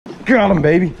Got him,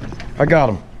 baby. I got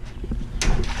him.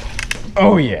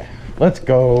 Oh yeah, let's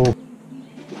go.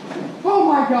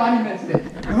 Oh my God, he missed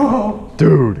it. Oh.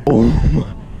 Dude. Oh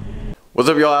my. What's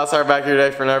up, y'all? Outside back here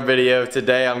today for another video.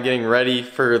 Today I'm getting ready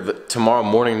for tomorrow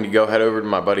morning to go head over to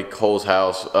my buddy Cole's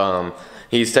house.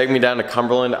 He's taking me down to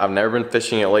Cumberland. I've never been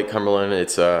fishing at Lake Cumberland.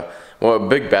 It's a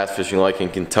big bass fishing lake in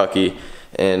Kentucky,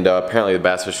 and apparently the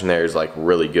bass fishing there is like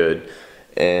really good.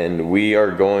 And we are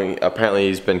going, apparently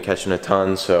he's been catching a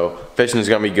ton, so fishing is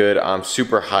gonna be good. I'm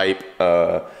super hype,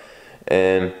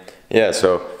 and yeah,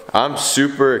 so I'm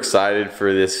super excited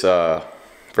for this,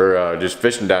 for just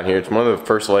fishing down here. It's one of the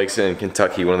first lakes in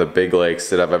Kentucky, one of the big lakes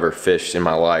that I've ever fished in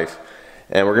my life.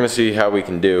 And we're gonna see how we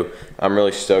can do. I'm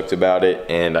really stoked about it,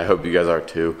 and I hope you guys are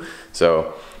too.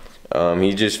 So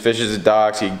he just fishes at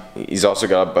docks. He's also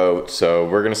got a boat, so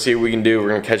we're gonna see what we can do. We're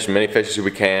gonna catch as many fish as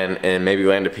we can and maybe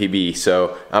land a PB.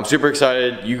 So I'm super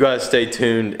excited. You guys stay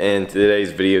tuned, and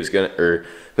today's video is gonna, or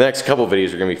the next couple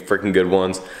videos are gonna be freaking good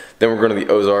ones. Then we're going to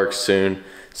the Ozarks soon.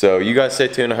 So you guys stay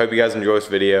tuned. I hope you guys enjoy this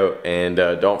video, and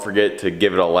don't forget to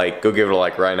give it a like. Go give it a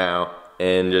like right now,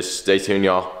 and just stay tuned,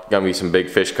 y'all. Gonna be some big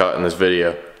fish caught in this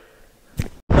video.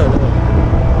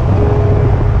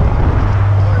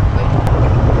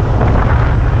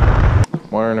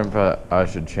 Wondering if I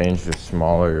should change to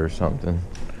smaller or something.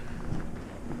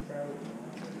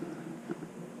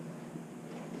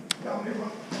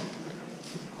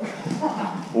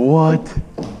 What?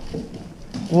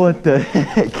 What the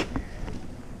heck?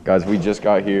 Guys, we just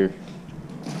got here,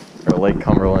 or Lake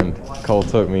Cumberland. Cole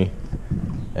took me,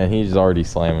 and he's already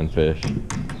slamming fish.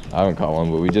 I haven't caught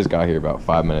one, but we just got here about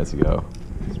 5 minutes ago.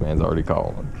 This man's already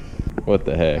caught one. What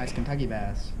the heck? Nice Kentucky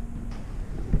bass.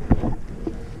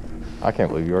 I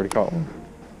can't believe you already caught one.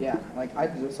 Yeah, like I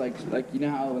just like you know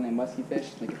how when they musky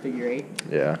fish like a figure 8.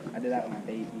 Yeah. I did that with my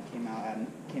bait. He came out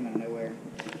of nowhere.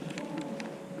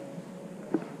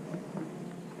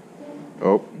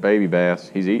 Oh, baby bass.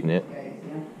 He's eating it. Yeah,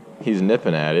 He's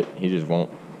nipping at it. He just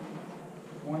won't.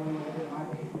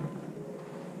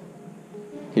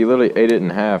 He literally ate it in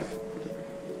half.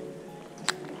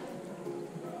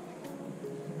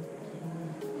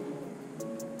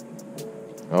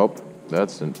 Oh,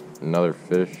 that's another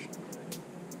fish.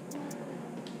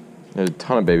 There's a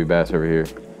ton of baby bass over here.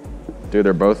 Dude,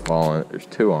 they're both falling. There's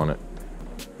 2 on it.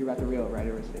 You're about to reel it right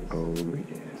over his face. Oh,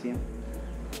 yeah. See him?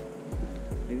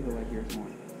 Maybe he'll like yours more.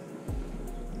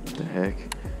 What the heck?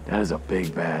 That is a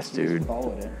big bass, dude. Just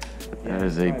followed it. That Yeah,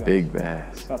 is a big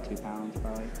bass. About 2 pounds,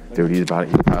 probably. Dude, he's about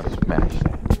to smash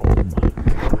that. Oh my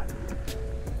god.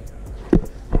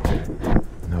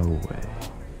 No way.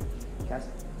 Just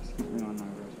keep me on my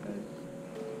roast bed.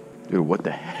 Dude, what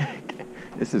the heck?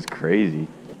 This is crazy.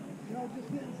 No,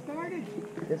 just getting started.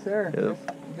 Yes, sir.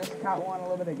 Yep. Just caught one a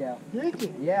little bit ago. Did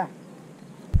you? Yeah.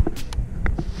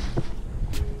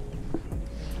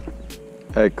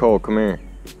 Hey, Cole, come here.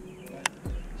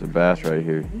 There's a bass right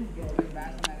here.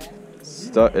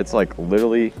 It's like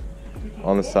literally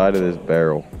on the side of this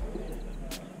barrel.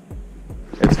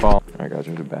 It's falling. All right, guys,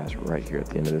 there's a bass right here at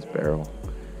the end of this barrel.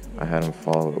 I had him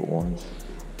follow it once.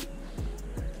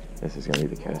 This is gonna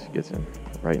be the catch. He gets him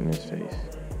right in his face.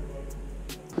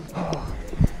 Oh.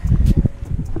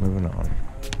 Moving on.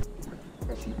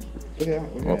 Look at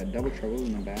that. Look at that. Double trouble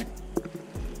in the back.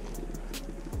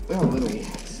 Look how little he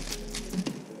is.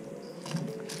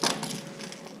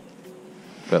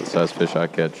 That size fish I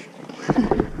catch.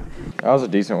 That was a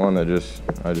decent one that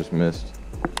I just missed.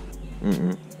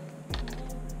 Mm-mm.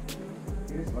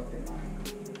 He just looked at mine.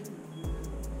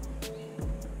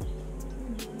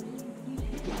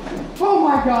 Oh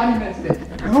my God, he missed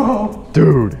it. Oh.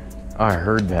 Dude, I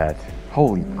heard that.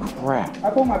 Holy crap. I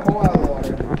pulled my pole out of the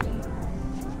water.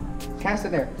 Cast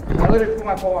it there. I literally pulled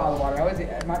my pole out of the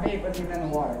water. My bait wasn't even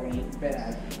in the water when he bit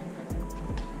at it.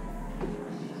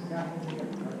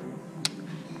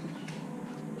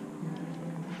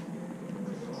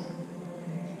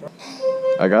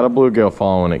 I got a bluegill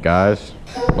following it, guys.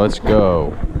 Let's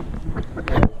go.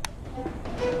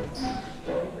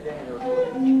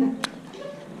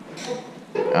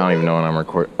 I don't even know when I'm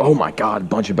recording. Oh my God,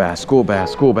 bunch of bass. School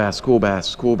bass, school bass, school bass,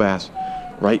 school bass.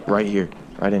 Right here,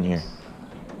 right in here.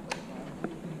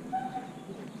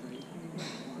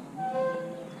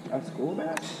 A school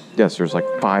bass? Yes, there's like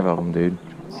 5 of them, dude.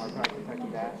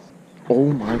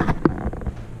 Oh my.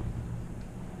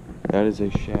 That is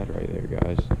a shad right there,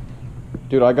 guys.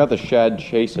 Dude, I got the shad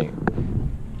chasing.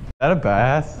 Is that a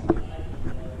bass?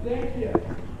 Thank you.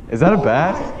 Is that a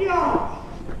bass? Yeah.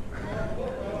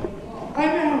 I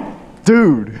know.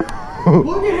 Dude.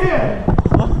 Look at him.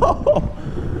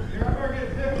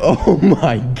 Oh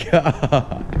my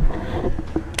God.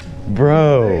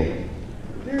 Bro.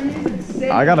 There he is.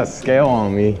 I got a scale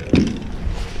on me.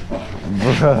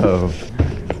 Bro.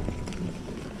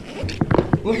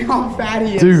 Look how fat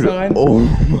he is, Dude, son. oh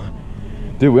my.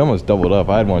 Dude, we almost doubled up.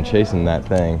 I had one chasing that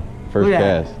thing. First Look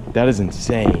at cast. That is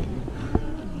insane.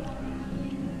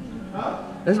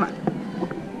 This is my.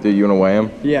 Dude, you want to weigh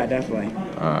him? Yeah, definitely.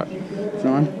 Alright. It's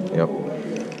on? Yep.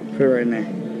 Put it right in there.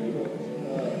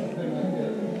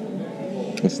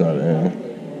 It's not in.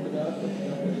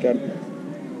 Good.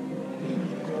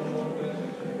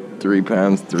 3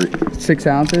 pounds, 6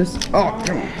 ounces. Oh,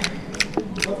 come on.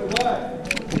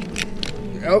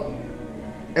 Oh.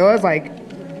 It was like,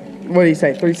 what did he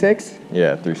say, 3.6?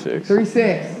 Yeah, 3.6.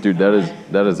 3.6. Dude, that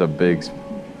is a big,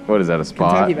 what is that, a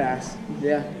spot? Kentucky bass.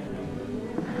 Yeah.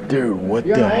 Dude, what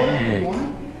You the got a hold? heck? You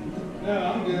want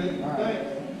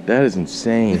it? That is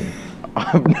insane.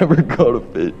 I've never caught a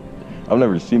fish. I've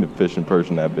never seen a fish in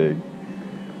person that big.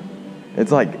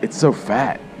 It's like, it's so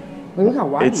fat. Look how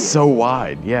wide It's he is. so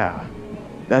wide, yeah.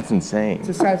 That's insane. It's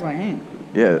the size of my hand.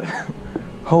 Yeah.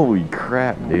 Holy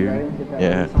crap, dude. Ready? Get that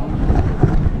Yeah. release on.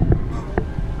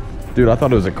 Dude, I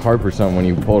thought it was a carp or something when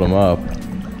you pulled him up.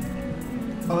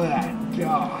 Oh, that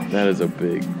gosh. That is a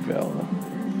big fella.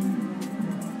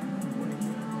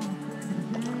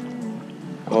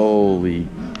 Holy.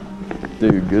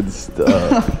 Dude, good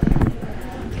stuff.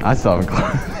 I saw him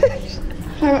caught a fish.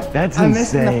 That's I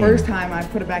missed him the insane. first time I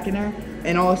put it back in there,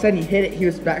 and all of a sudden he hit it. He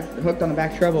was back hooked on the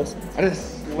back trebles. I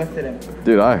just lifted him.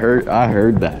 Dude, I heard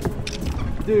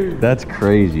that. Dude. That's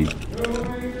crazy.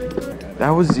 That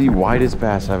was the widest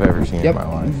bass I've ever seen in my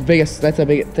life. Biggest. That's the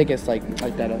thickest like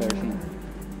that I've ever seen.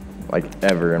 Like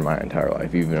ever in my entire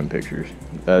life, even in pictures.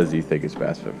 That is the thickest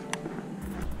bass I've.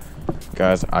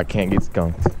 Guys, I can't get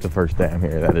skunked the first day I'm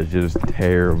here. That is just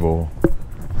terrible.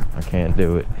 I can't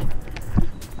do it.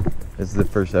 This is the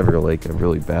first ever lake I've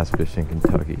really bass fished in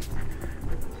Kentucky.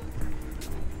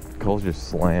 Cole's just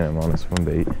slaying him on a swim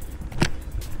bait.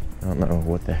 I don't know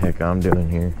what the heck I'm doing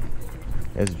here.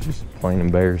 It's just plain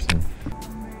embarrassing.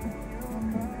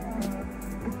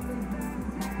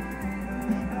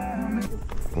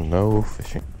 No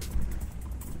fishing.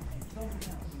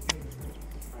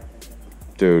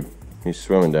 Dude, he's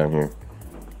swimming down here.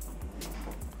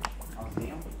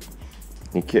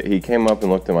 He came up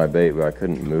and looked at my bait, but I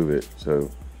couldn't move it, so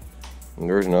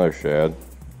there's another shad.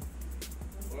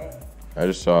 I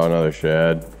just saw another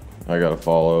shad. I got a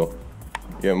follow.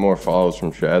 You get more follows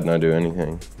from shad than I do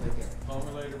anything. Call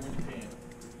me later when you can.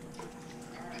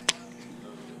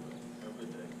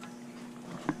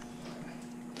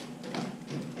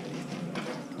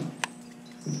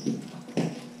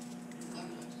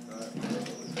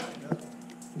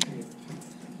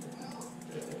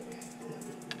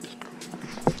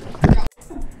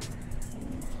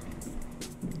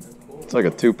 It's like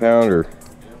a 2-pounder.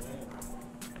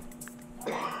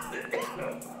 Is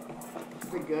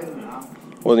it good now?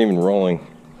 Wasn't even rolling.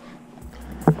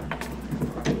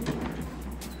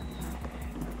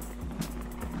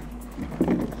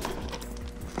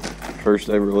 First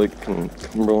ever Lake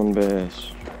Cumberland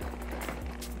bass.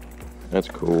 That's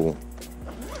cool.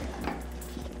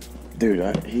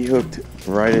 Dude, he hooked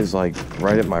right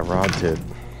at my rod tip.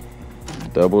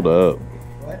 Doubled up.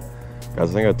 What? Guys,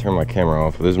 I think I turned my camera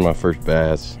off. This is my first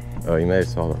bass. Oh, you may have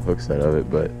saw the hook set of it,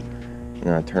 but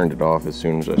then I turned it off as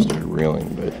soon as I started reeling.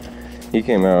 But he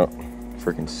came out,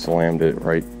 freaking slammed it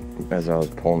right as I was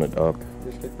pulling it up.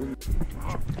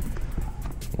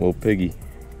 Little piggy,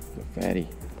 the fatty.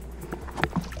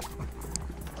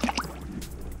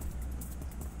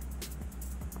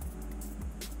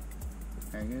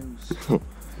 There he goes.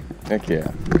 Heck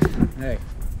yeah. Hey.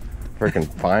 Freaking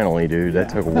finally, dude. That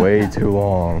took way too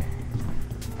long.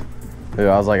 Dude,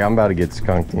 I was like, I'm about to get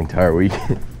skunked the entire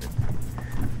weekend.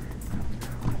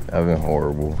 That'd been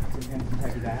horrible.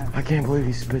 I can't believe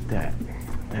he spit that.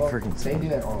 That freaking They sucked. do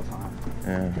that all the time.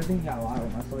 Yeah. I think he got a lot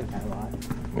of them. I feel like he had a lot.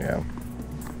 Yeah.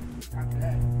 Not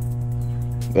today.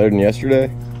 Better than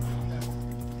yesterday?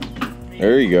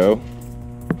 There you go.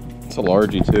 It's a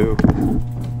largie too.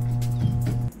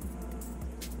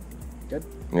 Good?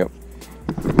 Yep.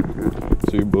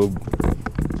 See, bub.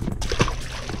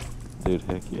 Dude,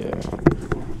 heck yeah.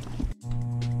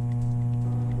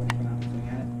 When he went out and swing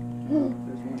at it.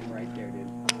 There's one right there, dude.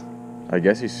 I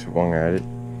guess he swung at it.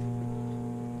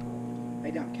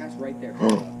 Lay down. Cat's right there.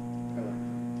 Can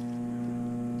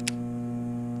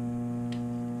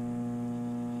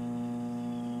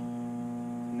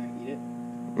I eat it?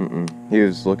 Mm-mm. He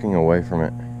was looking away from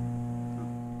it.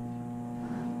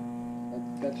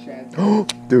 That's shad.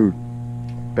 Dude,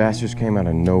 bass just came out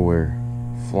of nowhere,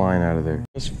 flying out of there.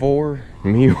 It's 4,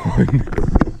 me 1.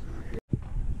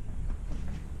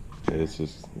 This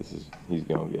is, he's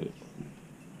gonna get it.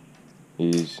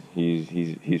 He's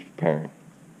preparing.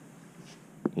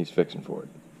 He's fixing for it.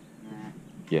 Nah.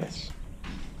 Yes.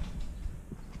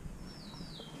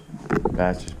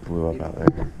 Bass just blew up out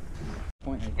there.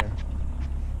 Point right there.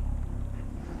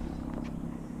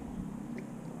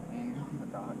 And on the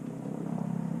dock.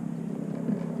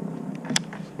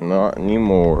 Not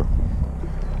anymore.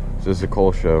 It's just a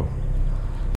Cole show.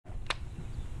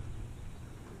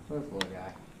 Where's the little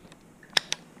guy?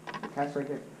 Catch right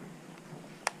there.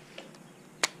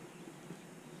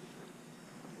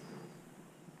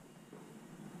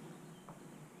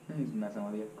 He's messing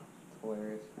with you. It's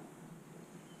hilarious.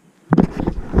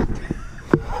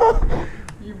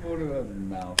 You pulled it out of your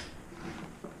mouth.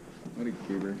 What a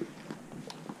keeper.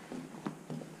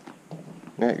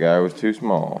 That guy was too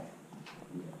small.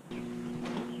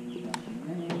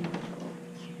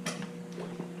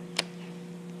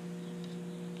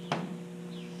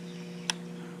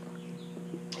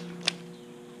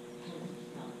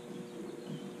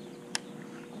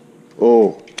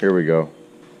 Oh, here we go.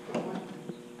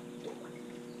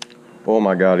 Oh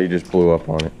my God, he just blew up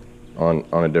on it. On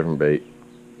a different bait.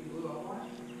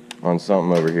 On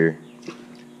something over here.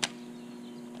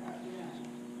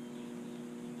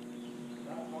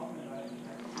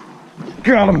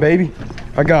 Got him, baby.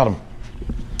 I got him.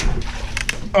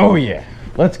 Oh yeah.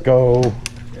 Let's go.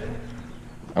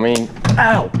 I mean,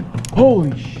 ow.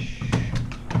 Holy sh.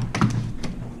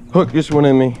 Hook just went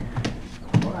in me.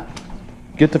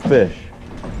 Get the fish.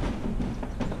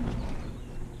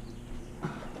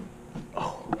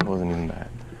 Oh, it wasn't even bad.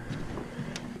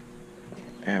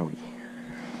 Owie.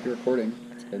 You're recording.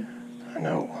 That's good. I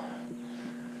know.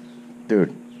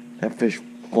 Dude, that fish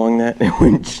flung that and it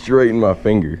went straight in my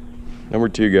finger. Number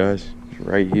 2, guys. It's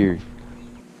right here.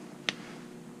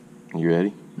 You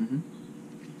ready? Mm-hmm.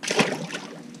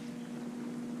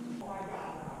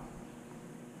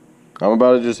 I'm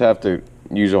about to just have to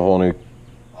use a whole new...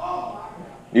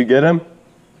 You get him?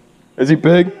 Is he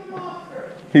big?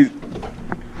 He's...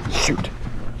 Shoot.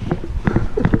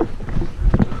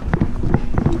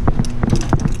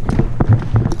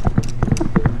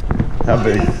 How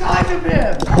big?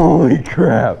 Holy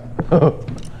crap.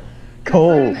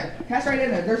 Cole. Catch right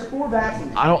in there. There's 4 bass in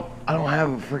there. I don't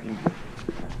have a freaking...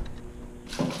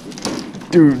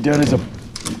 Dude, that is a...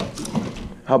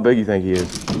 How big you think he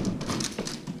is?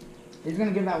 He's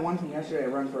gonna give that one from yesterday a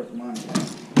run for its money.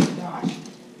 Gosh.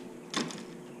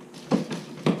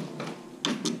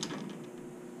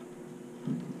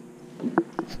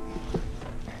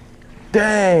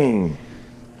 Dang.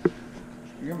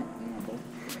 You're my boy.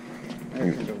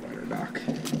 There's a better dock.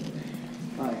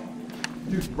 Oh, yeah.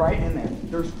 Dude, right in there.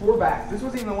 There's 4 bass. This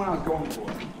wasn't even the one I was going for.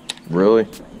 Really?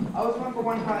 I was going for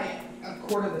one probably a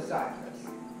quarter the size of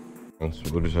this.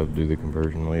 So we'll just have to do the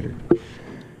conversion later.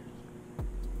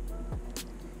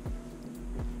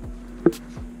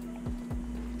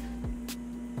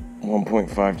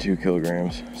 .52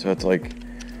 kilograms. So that's like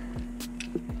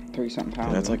 30-something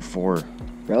pounds. that's like 4,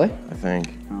 Really? I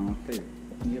think. Oh, dude.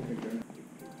 You get a picture.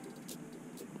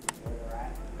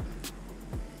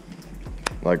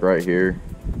 Like right here.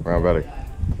 Where I'm about to.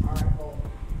 Alright, Cole.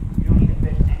 You don't need to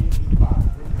fish any of these spots.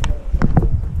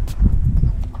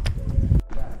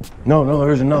 No,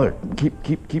 there's another. Keep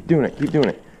doing it. Keep doing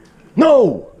it.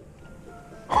 No!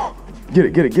 Get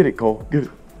it, Cole. Get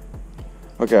it.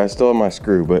 Okay, I still have my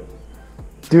screw, but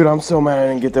dude, I'm so mad I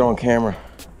didn't get that on camera.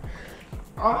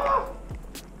 Ah!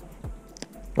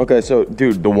 Okay, so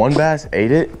dude, the one bass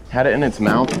ate it, had it in its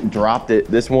mouth, dropped it.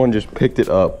 This one just picked it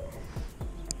up.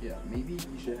 Yeah, maybe you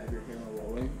should have your camera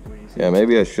rolling. Yeah,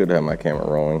 maybe I should have my camera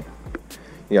rolling.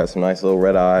 You got some nice little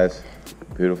red eyes.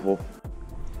 Beautiful.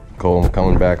 Cole, I'm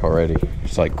coming back already.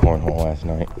 Just like cornhole last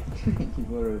night. You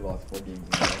literally lost 4 games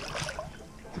in a row.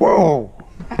 Whoa!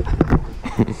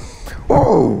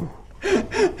 Whoa!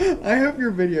 I hope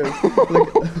your videos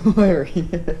look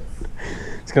hilarious.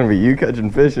 It's gonna be you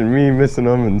catching fish and me missing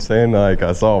them and saying like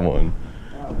I saw one.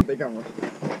 Oh, they got one.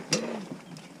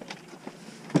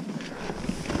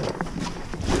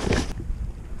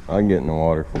 I can get in the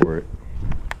water for it.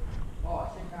 Oh,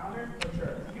 a 6-pounder? For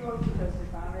sure. You go to the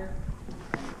 6-pounder.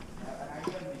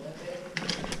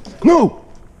 No!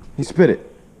 He spit it.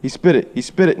 He spit it. He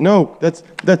spit it. No,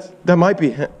 that might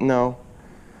be him. No.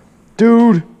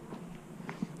 Dude!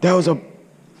 That was a...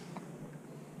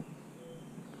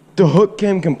 The hook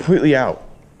came completely out.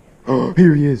 Oh,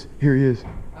 here he is. Here he is.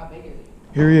 How big is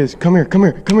he? Here he is. Come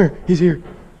here. He's here.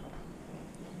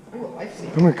 Ooh, a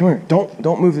life-saver. Come here.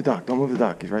 Don't move the dock. Don't move the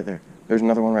dock. He's right there. There's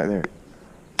another one right there.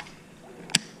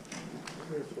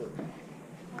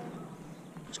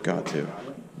 It's got to.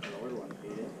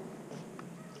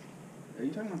 Are you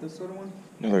talking about this sort of one?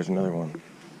 No, there's another one.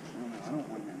 I don't know. I don't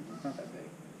want him. He's not that big.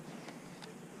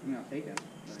 I'm gonna take him.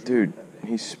 Dude,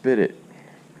 he spit it.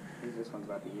 This one's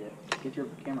about to eat it. Get your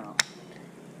camera off.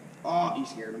 Oh, you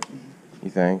scared him. You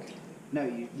think? No,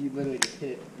 you literally just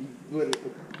hit it. You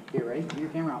literally here, ready? Get your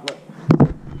camera out. Look.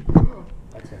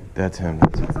 That's him. That's him.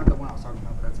 That's not the one I was talking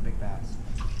about, but that's a big bass.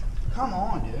 Come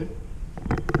on, dude.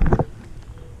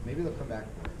 Maybe they'll come back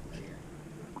for it right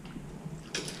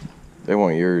here. They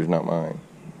want yours, not mine.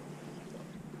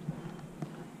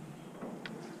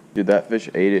 Dude, that fish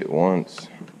ate it once.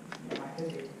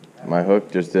 My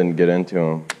hook just didn't get into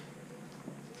him.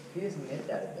 He just nipped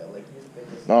at it though, like he just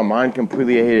bit this. No, mine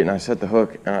completely ate it, and I set the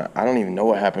hook, and I don't even know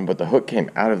what happened, but the hook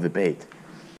came out of the bait.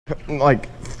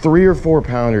 Like 3 or 4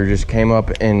 pounder just came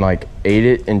up and like ate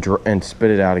it and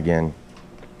spit it out again.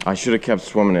 I should have kept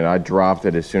swimming it. I dropped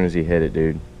it as soon as he hit it,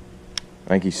 dude. I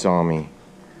think he saw me.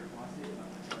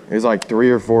 It was like 3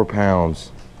 or 4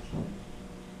 pounds.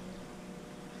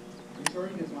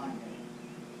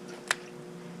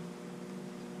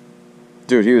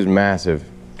 Dude, he was massive.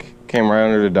 Came right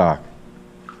under the dock.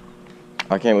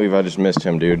 I can't believe I just missed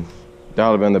him, dude. That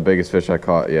would have been the biggest fish I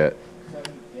caught yet. So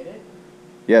he bit it?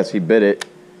 Yes, he bit it,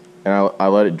 and I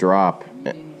let it drop.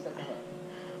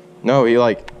 No, he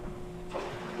like,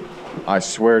 I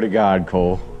swear to God,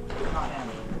 Cole. Not him.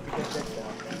 It's a good fish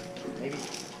though. Maybe.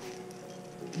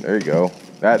 There you go.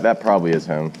 That probably is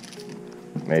him.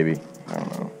 Maybe. I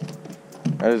don't know.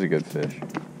 That is a good fish.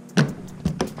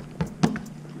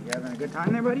 You having a good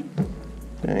time there, buddy?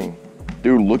 Dang.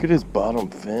 Dude, look at his bottom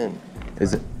fin.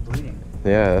 Is it? Bleeding.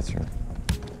 Yeah, that's right.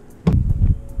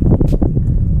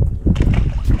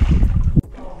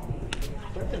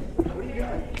 What are you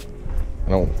doing? I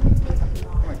don't.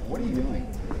 I'm like, what are you doing?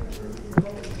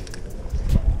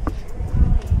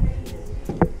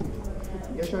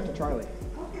 You gotta show it to Charlie.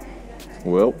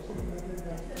 Well.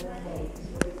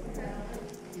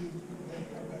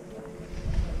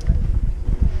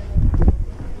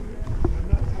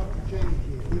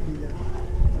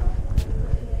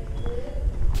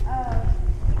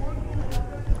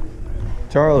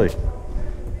 Charlie.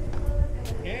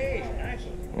 Hey, nice.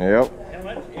 Yep. Yeah,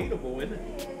 that's eatable, isn't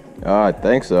it? I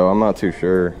think so. I'm not too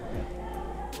sure.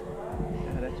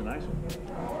 Yeah, that's a nice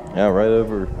one. Yeah, right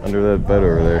over under that bed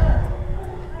over there.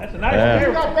 That's a nice Yeah.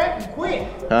 one. got that quick.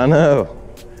 I know.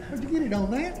 Where'd you get it on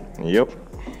that? Yep.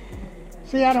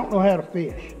 See, I don't know how to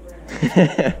fish.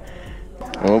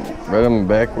 Well, right on the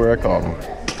back where I caught him.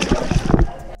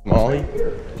 Molly?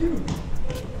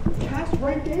 Cast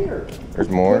right there. There's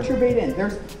more. Put your bait in.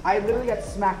 I literally got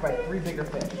smacked by 3 bigger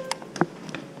fish.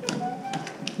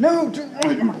 No,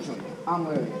 I'm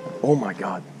literally. Oh my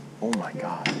God. Oh my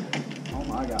God. Oh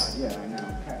my God. Yeah, I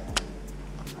know. Okay.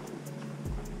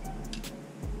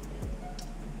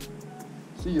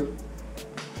 See you.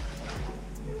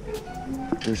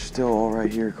 They're still all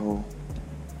right here, Cole.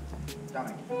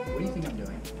 Dominic, what do you think I'm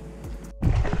doing?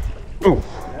 Ooh.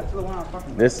 That's the one I was talking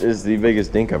about. This is the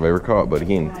biggest dink I've ever caught, but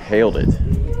he inhaled it.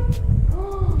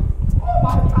 Oh my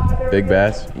God. There Big it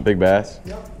bass? Big bass?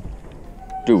 Yep.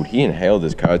 Dude, he inhaled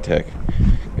his Tech.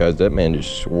 Guys, that man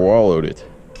just swallowed it.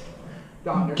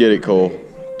 Dom, there's Get it, 3 Cole.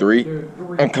 baits. 3. There's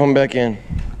 3. I'm coming back in.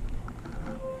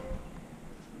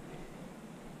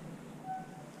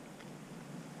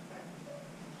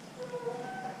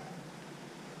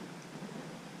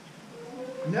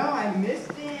 No, I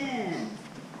missed him.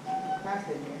 Cast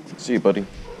it, man. See you, buddy.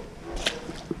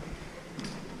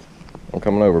 I'm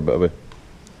coming over, Bubba.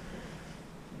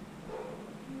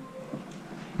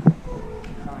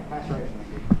 Dominic, cast right in there.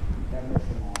 That missed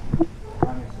them all.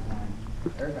 I missed one.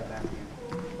 There's that back again.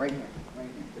 Right here. Right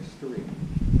here. There's 3.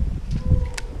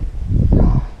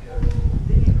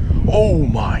 Oh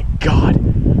my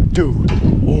God. Dude.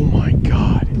 Oh my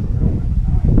God.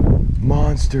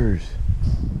 Monsters.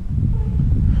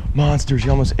 Monsters. He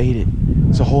almost ate it.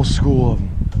 It's a whole school of them.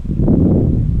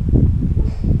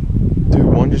 Dude,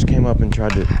 one just came up and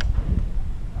tried to...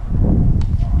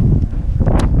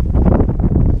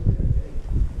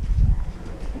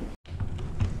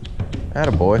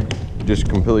 Attaboy. Just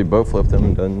completely boat flipped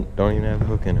him and don't even have a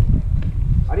hook in him.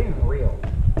 I didn't even reel.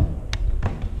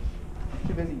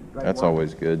 Too busy. Like, That's working.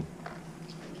 always good.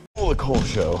 Oh, the Cole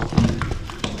show.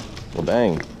 Well,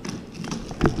 dang.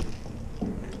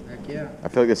 Heck yeah. I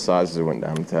feel like his sizes went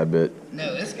down a tad bit.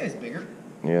 No, this guy's bigger.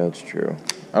 Yeah, that's true.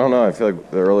 I don't know. I feel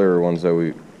like the earlier ones,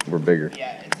 though, were bigger.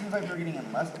 Yeah, it seems like we're getting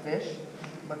in less fish,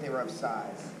 but they were of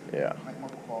size. Yeah. Like more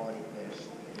quality fish.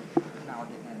 Now we're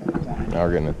getting into quantity. Now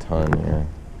we're getting a ton, yeah.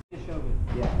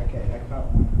 Yeah, okay, I caught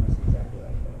one that's exactly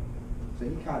like that. So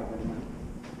he caught it with one.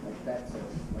 Like that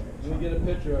says, like a Let me get a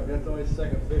picture of it. That's the only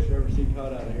second fish I've ever seen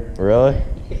caught out of here. Really?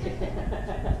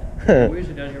 We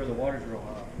usually down here with the water water's real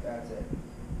hot. That's it.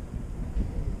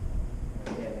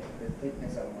 Yeah, the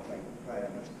thickness of them was like probably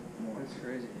that much more. That's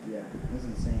crazy. Yeah, it was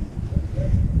insane.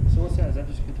 So what's that? Is that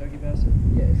just Kentucky bass?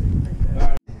 Yeah, it's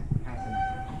Alright.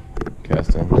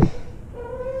 Casting.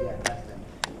 Yeah, that's them.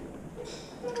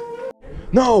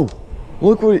 No!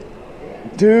 Look what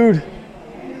dude!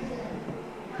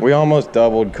 We almost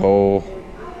doubled Cole.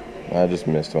 I just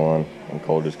missed one, and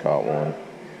Cole just caught one.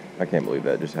 I can't believe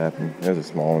that just happened. It was a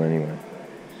small one anyway.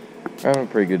 We're having a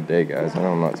pretty good day, guys. I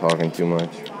know I'm not talking too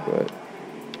much, but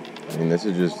I mean, this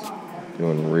is just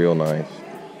doing real nice.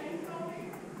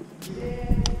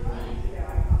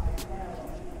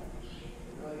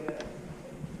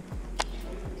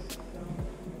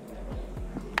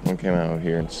 One came out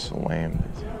here and slammed it.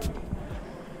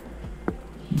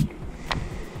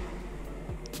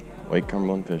 Lake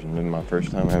Cumberland fishing. This is my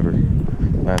first time ever.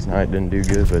 Last night didn't do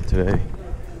good, but today,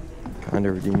 kind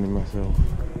of redeeming myself.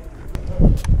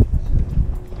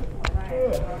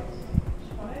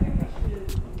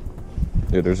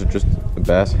 Dude, there's just a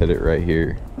bass hit it right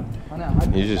here. Oh, no,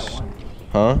 how'd you He's get just, that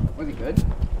one? huh? Was he good?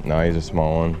 No, he's a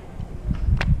small one.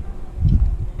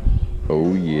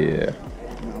 Oh yeah.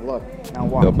 Now look. Now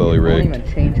watch. Hillbilly It won't rigged.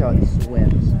 even change how it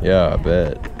swims. Yeah, I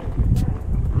bet.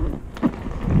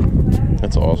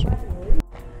 That's awesome.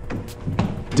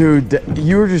 Dude,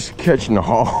 you were just catching the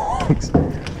hogs.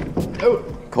 Oh.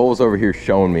 Cole's over here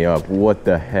showing me up. What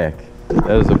the heck?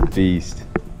 That is a beast.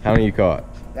 How many you caught?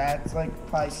 That's like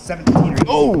probably 17 or 18.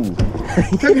 Oh!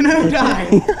 Took another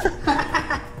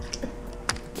dive.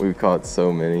 We've caught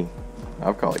so many.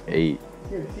 I've caught like 8.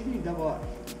 Here, see if you can double up.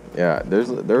 Yeah, there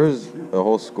was a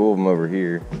whole school of them over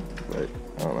here, but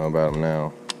I don't know about them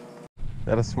now. Is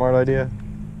that a smart idea?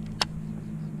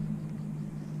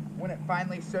 When it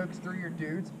finally soaks through your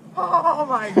dudes. Oh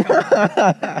my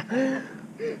god.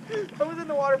 I was in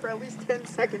the water for at least 10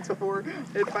 seconds before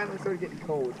it finally started getting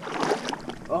cold.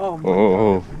 Oh my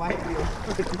god. Might be a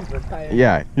foot deeper, kinda.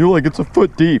 Yeah, you're like, it's a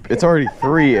foot deep. It's already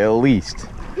 3 at least.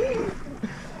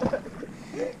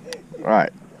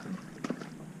 Alright,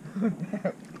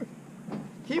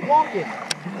 Keep walking.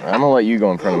 I'm gonna let you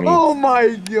go in front of me. Oh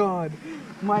my god.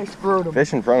 My scrotum.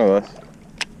 Fish in front of us.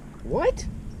 What?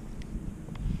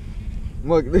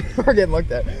 Look, we're getting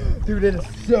looked at. Dude, it is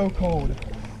so cold.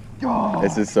 Oh.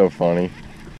 This is so funny.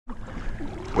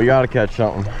 We gotta catch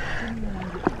something.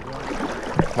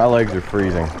 My legs are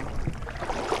freezing.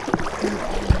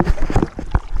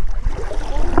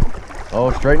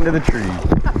 Oh, straight into the tree.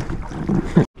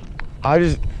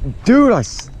 Dude,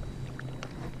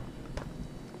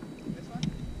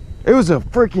 it was a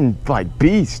freaking like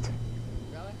beast.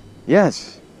 Really?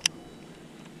 Yes.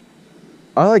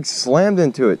 I like slammed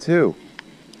into it too.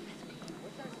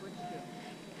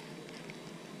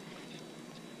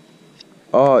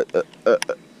 Oh,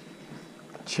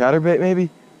 chatterbait maybe?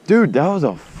 Dude, that was a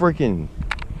freaking...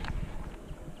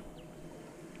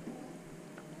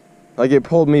 Like it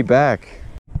pulled me back.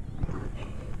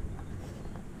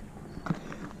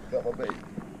 Got my bait.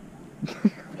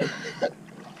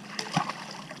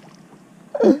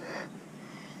 You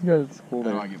guys hold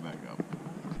it. I'll get back up.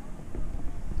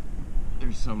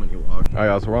 There's so many logs. Alright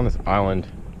guys, we're on this island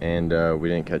and we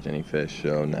didn't catch any fish,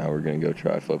 so now we're gonna go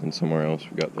try flipping somewhere else.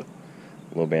 We got the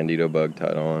little bandito bug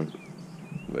tied on,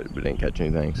 but we didn't catch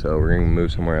anything, so we're gonna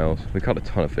move somewhere else. We caught a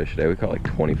ton of fish today. We caught like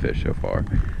 20 fish so far.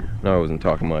 No, I wasn't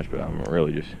talking much, but I'm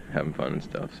really just having fun and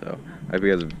stuff. So I hope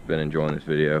you guys have been enjoying this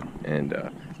video, and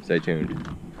stay tuned.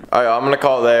 Alright, I'm gonna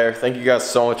call it there. Thank you guys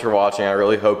so much for watching. I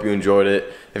really hope you enjoyed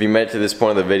it. If you made it to this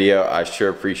point of the video, I sure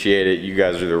appreciate it. You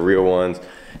guys are the real ones.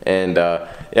 And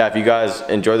yeah, if you guys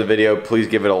enjoy the video, please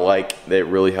give it a like. That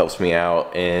really helps me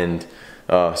out. And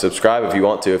subscribe if you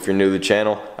want to, if you're new to the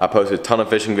channel. I post a ton of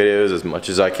fishing videos as much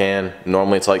as I can.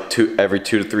 Normally it's like every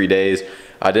 2 to 3 days.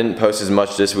 I didn't post as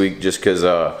much this week just because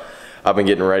I've been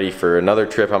getting ready for another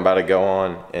trip I'm about to go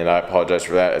on, and I apologize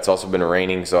for that. It's also been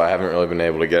raining, so I haven't really been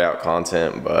able to get out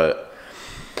content, but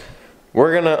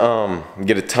we're gonna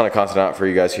get a ton of content out for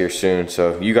you guys here soon.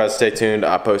 So you guys stay tuned.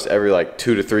 I post every like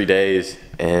 2 to 3 days,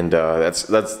 and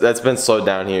that's been slowed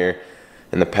down here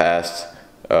in the past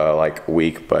like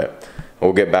week, but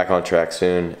we'll get back on track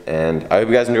soon. And I hope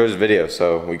you guys enjoyed this video.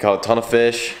 So we caught a ton of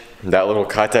fish. That little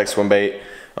Kitech swim bait.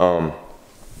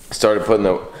 Started putting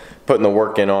the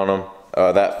work in on them.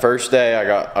 That first day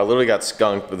I literally got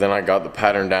skunked, but then I got the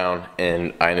pattern down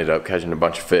and I ended up catching a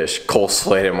bunch of fish. Cole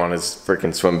slayed him on his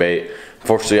freaking swim bait.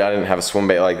 Unfortunately, I didn't have a swim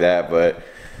bait like that, but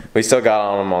we still got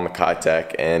on him on the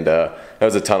Kitech, and it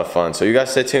was a ton of fun. So you guys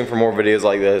stay tuned for more videos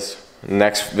like this.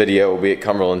 Next video will be at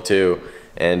Cumberland too,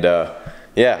 and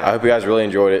yeah, I hope you guys really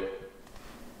enjoyed it.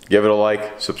 Give it a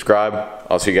like, subscribe.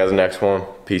 I'll see you guys in the next one.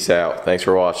 Peace out. Thanks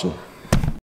for watching.